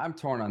 I'm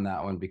torn on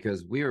that one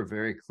because we were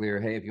very clear.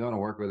 Hey, if you want to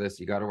work with us,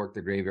 you got to work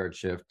the graveyard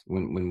shift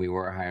when we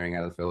were hiring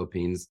out of the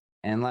Philippines.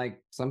 And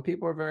like some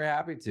people are very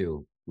happy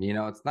to.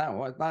 It's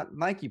not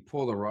like you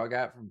pull the rug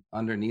out from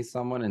underneath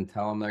someone and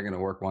tell them they're going to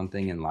work one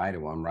thing and lie to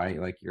them, right?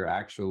 Like you're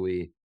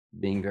actually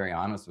being very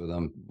honest with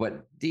them.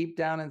 But deep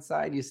down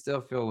inside, you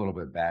still feel a little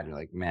bit bad. You're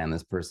like, man,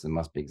 this person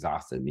must be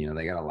exhausted.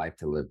 They got a life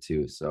to live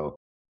too. So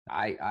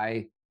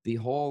the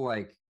whole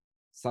like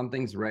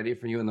something's ready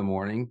for you in the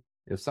morning.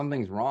 If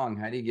something's wrong,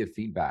 how do you give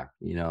feedback?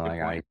 Good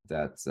point.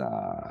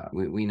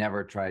 We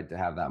never tried to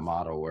have that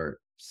model where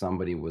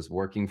somebody was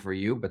working for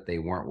you, but they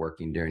weren't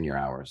working during your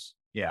hours.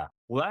 Yeah.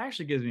 Well, that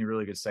actually gives me a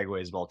really good segue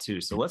as well,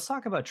 too. So let's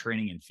talk about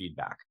training and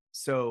feedback.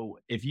 So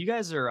if you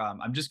guys are,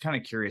 I'm just kind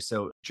of curious.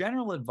 So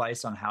general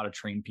advice on how to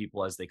train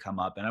people as they come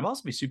up. And I'd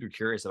also be super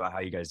curious about how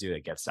you guys do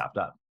it, get staffed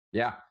up.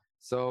 Yeah.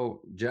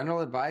 So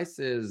general advice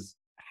is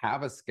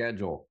have a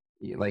schedule.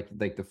 Like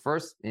the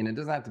first, and it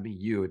doesn't have to be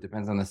you. It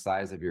depends on the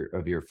size of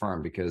your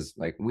firm, because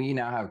like we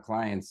now have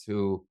clients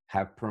who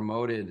have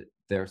promoted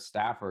their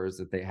staffers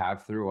that they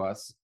have through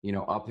us,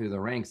 up through the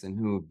ranks, and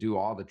who do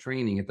all the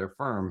training at their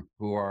firm,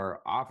 who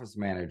are office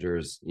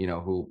managers,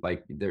 who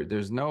like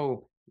there's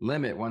no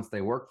limit once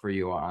they work for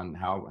you on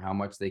how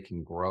much they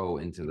can grow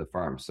into the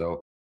firm. So,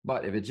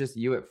 but if it's just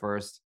you at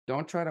first,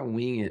 don't try to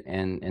wing it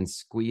and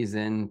squeeze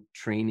in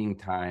training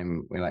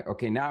time. We're like,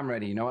 okay, now I'm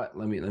ready. You know what?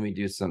 Let me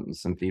do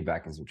some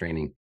feedback and some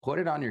training. Put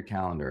it on your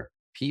calendar.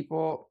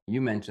 People,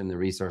 you mentioned the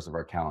resource of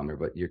our calendar,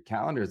 but your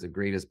calendar is the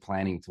greatest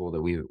planning tool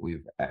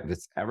that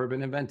that's ever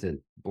been invented.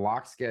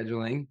 Block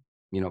scheduling,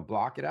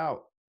 block it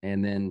out.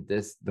 And then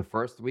the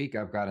first week,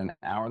 I've got an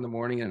hour in the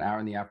morning and an hour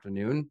in the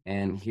afternoon.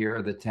 And here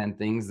are the 10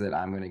 things that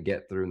I'm going to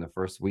get through in the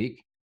first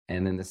week.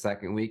 And then the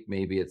second week,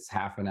 maybe it's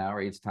half an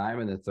hour each time.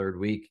 And the third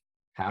week,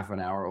 half an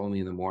hour only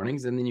in the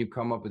mornings. And then you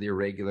come up with your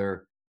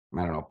regular,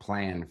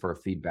 plan for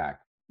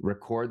feedback.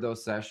 Record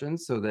those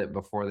sessions so that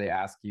before they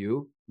ask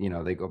you,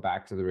 they go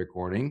back to the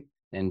recording,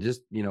 and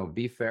just,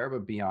 be fair,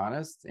 but be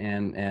honest.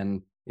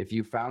 And if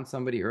you found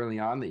somebody early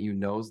on that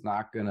is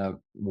not going to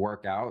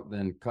work out,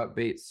 then cut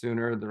bait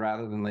sooner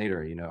rather than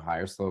later.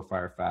 Hire slow,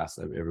 fire fast.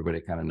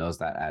 Everybody kind of knows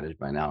that adage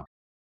by now.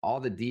 All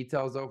the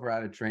details though for how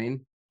to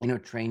train,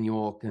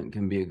 Trainual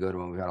can be a good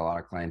one. We've had a lot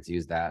of clients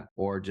use that,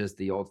 or just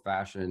the old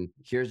fashioned,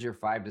 here's your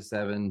 5 to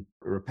 7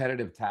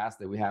 repetitive tasks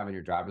that we have in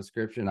your job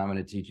description. I'm going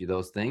to teach you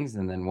those things.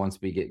 And then once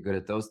we get good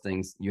at those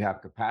things, you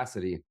have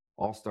capacity.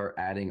 I'll start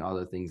adding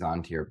other things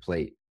onto your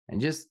plate,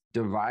 and just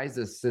devise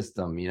a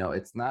system.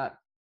 It's not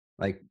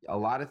like a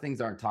lot of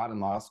things aren't taught in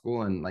law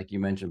school, and like you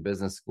mentioned,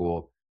 business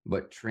school,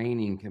 but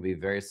training can be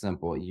very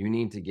simple. You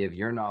need to give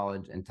your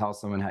knowledge and tell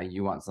someone how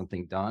you want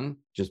something done.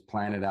 Just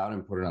plan it out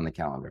and put it on the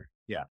calendar.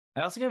 Yeah.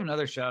 I also give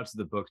another shout out to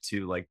the book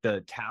too. Like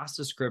the task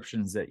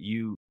descriptions that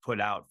you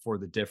put out for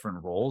the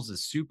different roles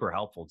is super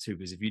helpful too,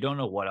 because if you don't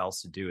know what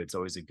else to do, it's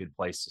always a good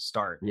place to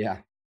start. Yeah.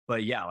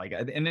 But yeah, like,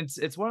 and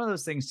it's one of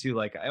those things too.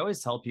 Like I always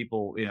tell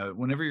people,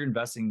 whenever you're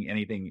investing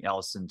anything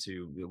else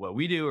into what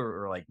we do,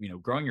 or like,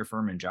 growing your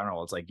firm in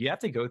general, it's like you have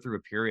to go through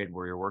a period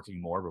where you're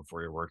working more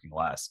before you're working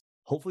less.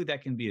 Hopefully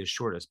that can be as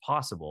short as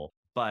possible.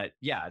 But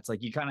yeah, it's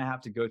like you kind of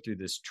have to go through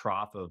this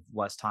trough of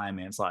less time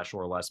and /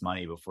 or less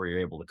money before you're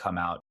able to come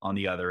out on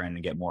the other end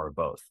and get more of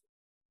both.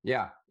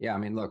 Yeah. Yeah. I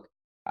mean, look,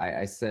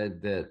 I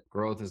said that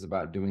growth is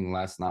about doing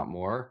less, not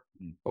more.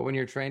 But when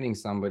you're training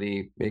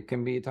somebody, it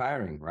can be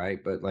tiring,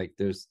 right? But like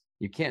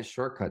you can't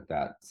shortcut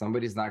that.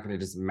 Somebody's not going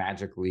to just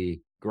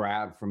magically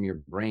grab from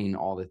your brain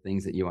all the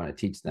things that you want to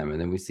teach them.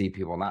 And then we see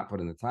people not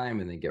put in the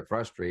time and they get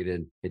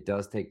frustrated. It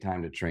does take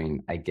time to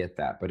train. I get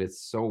that, but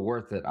it's so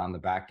worth it on the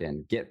back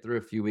end. Get through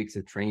a few weeks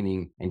of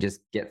training and just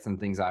get some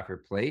things off your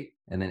plate.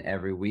 And then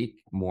every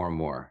week, more and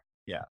more.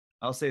 Yeah.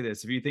 I'll say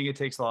this. If you think it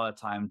takes a lot of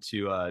time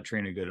to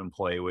train a good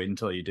employee, wait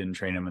until you didn't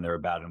train them and they're a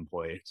bad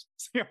employee.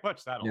 See how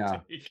much that'll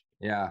take.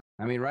 Yeah.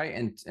 I mean, right.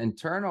 And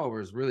turnover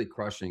is really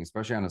crushing,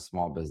 especially on a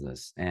small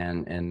business.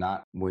 And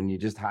not when you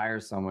just hire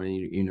someone and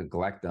you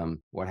neglect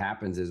them, what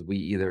happens is we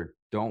either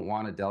don't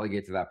want to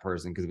delegate to that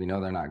person because we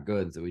know they're not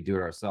good, so we do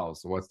it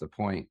ourselves. So what's the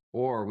point?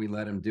 Or we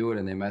let them do it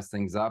and they mess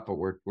things up, but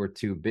we're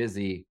too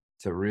busy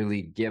to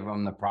really give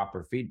them the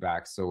proper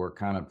feedback. So we're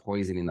kind of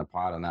poisoning the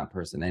pot on that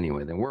person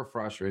anyway. Then we're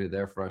frustrated,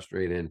 they're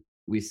frustrated.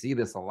 we see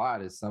this a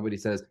lot is somebody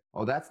says,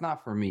 oh, that's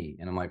not for me.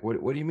 And I'm like, what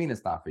do you mean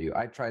it's not for you?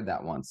 I tried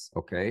that once.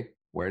 Okay.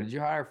 Where did you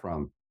hire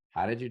from?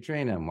 How did you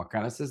train him? What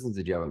kind of systems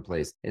did you have in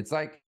place? It's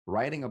like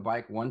riding a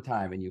bike one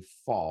time and you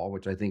fall,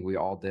 which I think we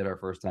all did our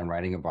first time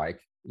riding a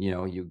bike.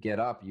 You get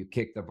up, you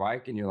kick the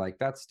bike and you're like,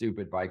 that's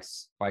stupid.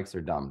 Bikes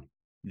are dumb.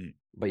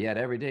 But yet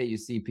every day you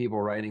see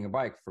people riding a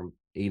bike from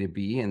A to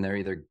B and they're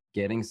either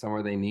getting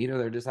somewhere they need or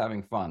they're just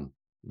having fun.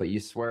 But you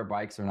swear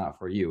bikes are not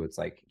for you. It's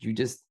like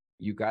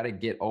you got to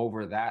get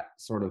over that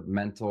sort of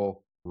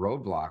mental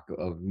roadblock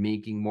of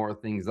making more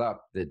things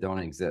up that don't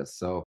exist.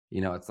 So,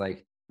 it's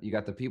like you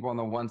got the people on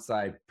the one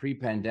side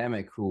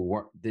pre-pandemic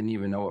who didn't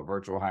even know what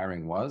virtual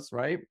hiring was,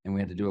 right? And we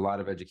had to do a lot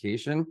of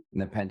education.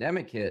 And the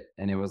pandemic hit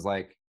and it was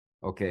like,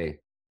 okay,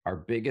 our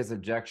biggest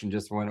objection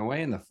just went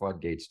away and the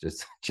floodgates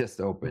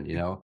just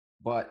opened,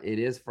 But it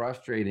is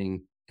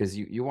frustrating because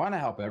you want to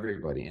help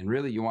everybody and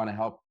really you want to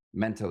help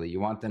mentally. You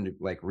want them to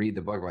like read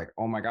the book like,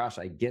 oh my gosh,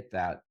 I get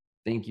that.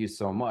 Thank you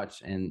so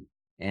much. And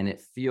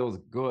it feels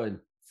good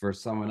for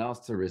someone else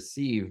to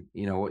receive,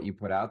 what you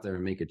put out there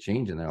and make a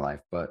change in their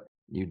life. But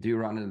you do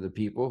run into the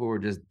people who are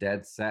just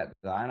dead set.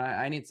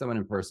 I need someone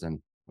in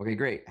person. Okay,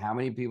 great. How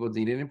many people do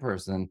you need in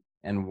person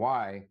and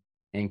why?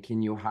 And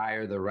can you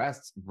hire the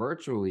rest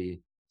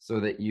virtually so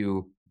that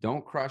you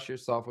don't crush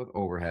yourself with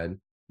overhead?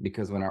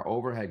 Because when our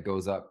overhead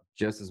goes up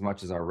just as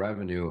much as our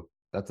revenue,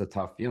 that's a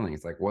tough feeling.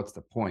 It's like, what's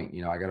the point?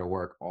 I got to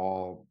work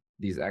all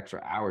these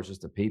extra hours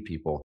just to pay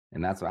people.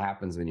 And that's what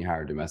happens when you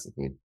hire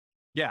domestically.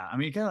 Yeah, I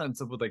mean, it kind of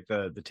ends up with like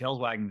the tails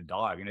wagging the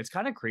dog, and it's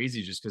kind of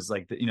crazy just because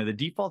like the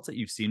defaults that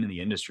you've seen in the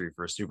industry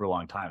for a super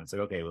long time. It's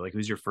like, okay, well, like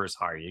who's your first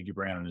hire? You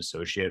bring on an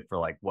associate for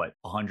like what,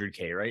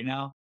 100K right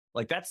now?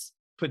 Like that's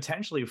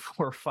potentially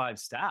 4 or 5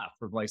 staff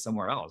from like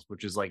somewhere else,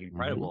 which is like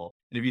incredible.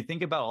 And if you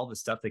think about all the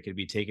stuff that could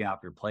be taken off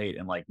your plate,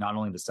 and like not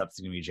only the stuff that's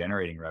going to be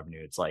generating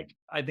revenue, it's like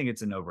I think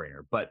it's a no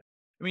brainer. But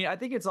I mean, I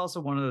think it's also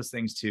one of those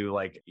things too,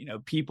 like,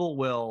 people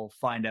will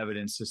find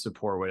evidence to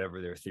support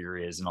whatever their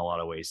theory is in a lot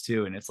of ways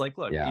too. And it's like,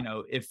 look,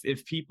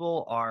 if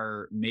people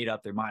are made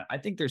up their mind, I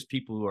think there's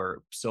people who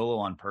are solo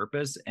on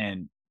purpose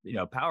and,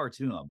 power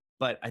to them.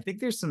 But I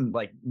think there's some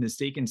like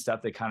mistaken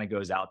stuff that kind of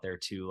goes out there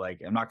too.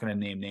 Like, I'm not going to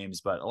name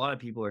names, but a lot of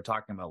people are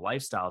talking about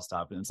lifestyle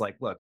stuff. And it's like,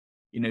 look,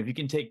 if you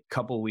can take a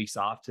couple of weeks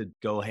off to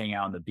go hang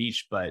out on the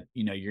beach, but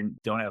you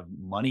don't have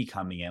money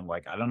coming in,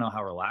 like, I don't know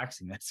how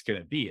relaxing that's going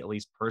to be, at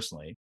least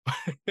personally.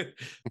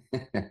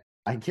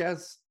 I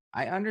guess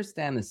I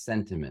understand the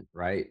sentiment,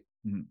 right?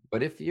 Mm-hmm.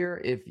 But if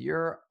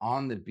you're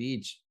on the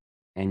beach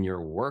and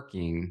you're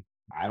working,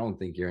 I don't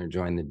think you're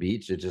enjoying the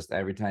beach. It's just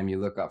every time you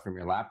look up from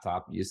your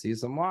laptop, you see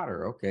some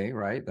water. Okay,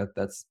 right?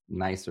 That's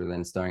nicer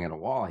than staring at a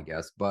wall, I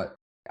guess. But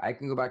I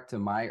can go back to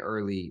my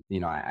early,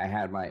 I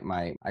had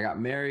I got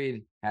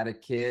married, had a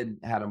kid,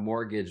 had a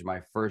mortgage my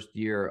first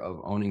year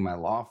of owning my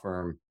law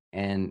firm.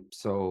 And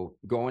so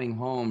going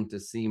home to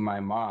see my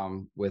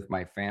mom with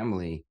my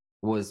family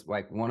was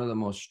like one of the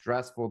most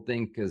stressful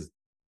things because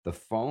the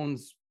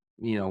phones,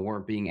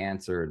 weren't being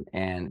answered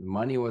and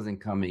money wasn't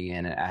coming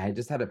in. And I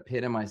just had a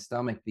pit in my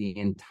stomach the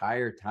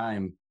entire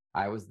time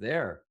I was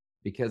there.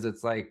 Because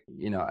it's like,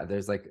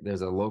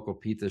 there's a local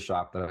pizza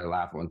shop that I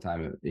laughed one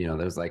time,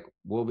 there's like,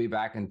 we'll be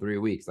back in 3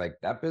 weeks. Like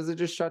that business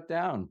just shut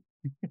down.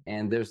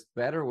 And there's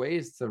better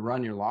ways to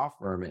run your law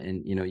firm.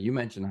 And, you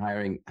mentioned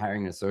hiring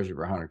an associate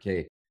for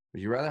 100K.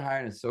 Would you rather hire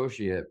an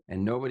associate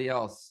and nobody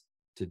else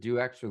to do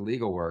extra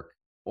legal work,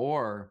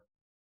 or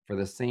for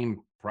the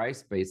same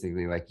price,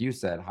 basically, like you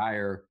said,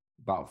 hire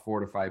about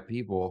 4 to 5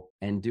 people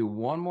and do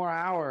 1 more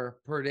hour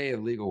per day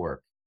of legal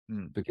work?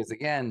 Because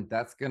again,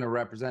 that's going to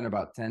represent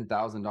about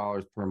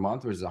 $10,000 per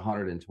month, which is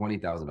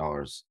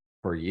 $120,000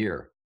 per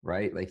year,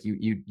 right? Like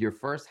your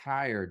first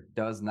hire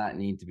does not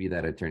need to be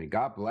that attorney.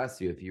 God bless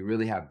you if you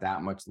really have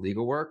that much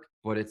legal work,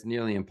 but it's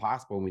nearly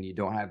impossible when you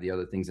don't have the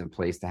other things in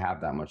place to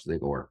have that much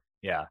legal work.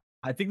 Yeah.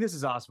 I think this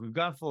is awesome. We've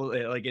gone full,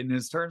 like in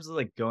terms of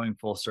like going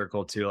full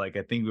circle too, like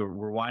I think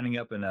we're winding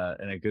up in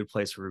a good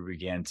place where we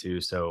began to.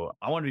 So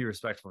I want to be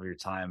respectful of your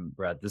time,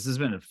 Brett. This has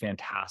been a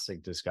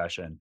fantastic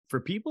discussion.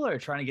 For people that are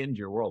trying to get into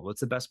your world,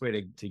 what's the best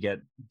way to get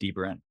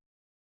deeper in?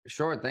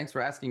 Sure. Thanks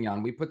for asking,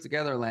 Jan. We put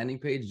together a landing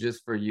page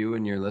just for you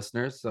and your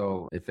listeners.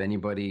 So if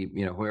anybody,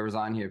 whoever's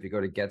on here, if you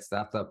go to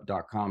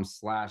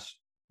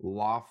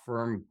getstaffedup.com/law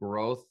firm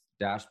growth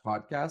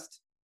 -podcast,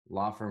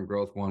 law firm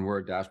growth, one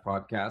word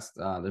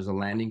 -podcast. There's a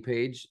landing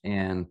page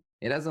and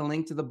it has a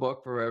link to the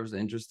book for whoever's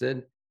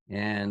interested.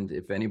 And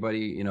if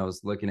anybody,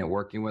 is looking at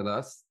working with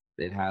us,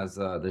 it has,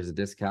 there's a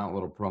discount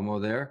little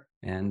promo there.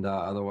 And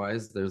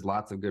otherwise, there's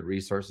lots of good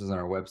resources on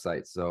our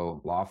website.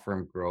 So law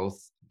firm growth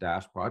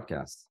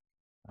 -podcast.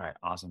 All right.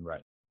 Awesome.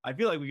 Brett. I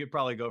feel like we could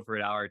probably go for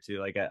an hour or two.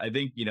 Like, I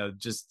think,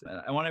 just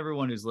I want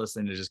everyone who's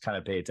listening to just kind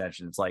of pay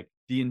attention. It's like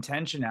the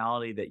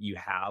intentionality that you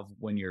have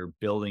when you're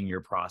building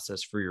your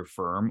process for your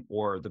firm,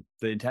 or the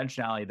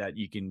intentionality that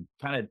you can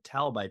kind of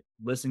tell by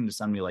listening to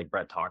somebody like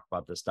Brett talk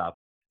about this stuff.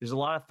 There's a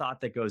lot of thought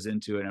that goes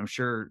into it. And I'm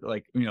sure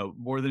like,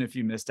 more than a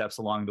few missteps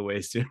along the way,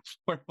 too,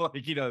 or like,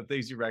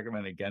 things you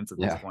recommend against at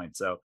this point.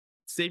 So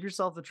save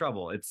yourself the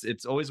trouble.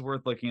 It's always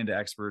worth looking into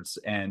experts,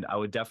 and I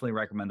would definitely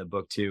recommend the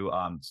book too.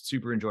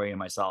 Super enjoying it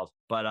myself.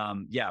 But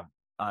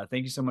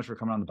thank you so much for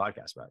coming on the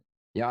podcast, Brett.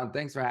 Yeah, and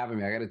thanks for having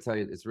me. I got to tell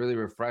you, it's really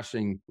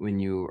refreshing when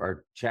you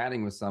are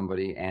chatting with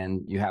somebody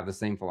and you have the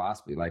same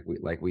philosophy, like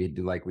we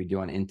do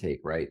on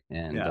intake, right?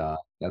 And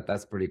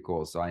that's pretty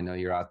cool. So I know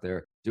you're out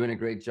there doing a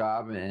great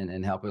job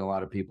and helping a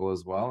lot of people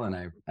as well.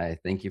 And I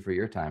thank you for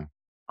your time.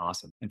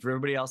 Awesome. And for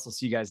everybody else, I'll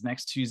see you guys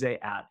next Tuesday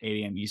at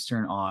 8 a.m.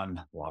 Eastern on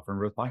Law Firm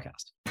Growth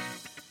Podcast.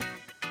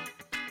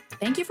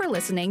 Thank you for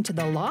listening to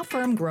the Law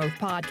Firm Growth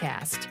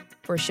Podcast.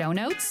 For show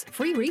notes,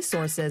 free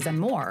resources, and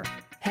more,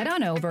 head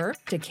on over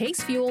to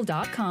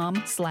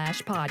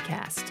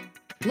casefuel.com/podcast.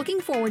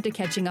 Looking forward to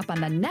catching up on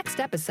the next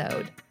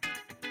episode.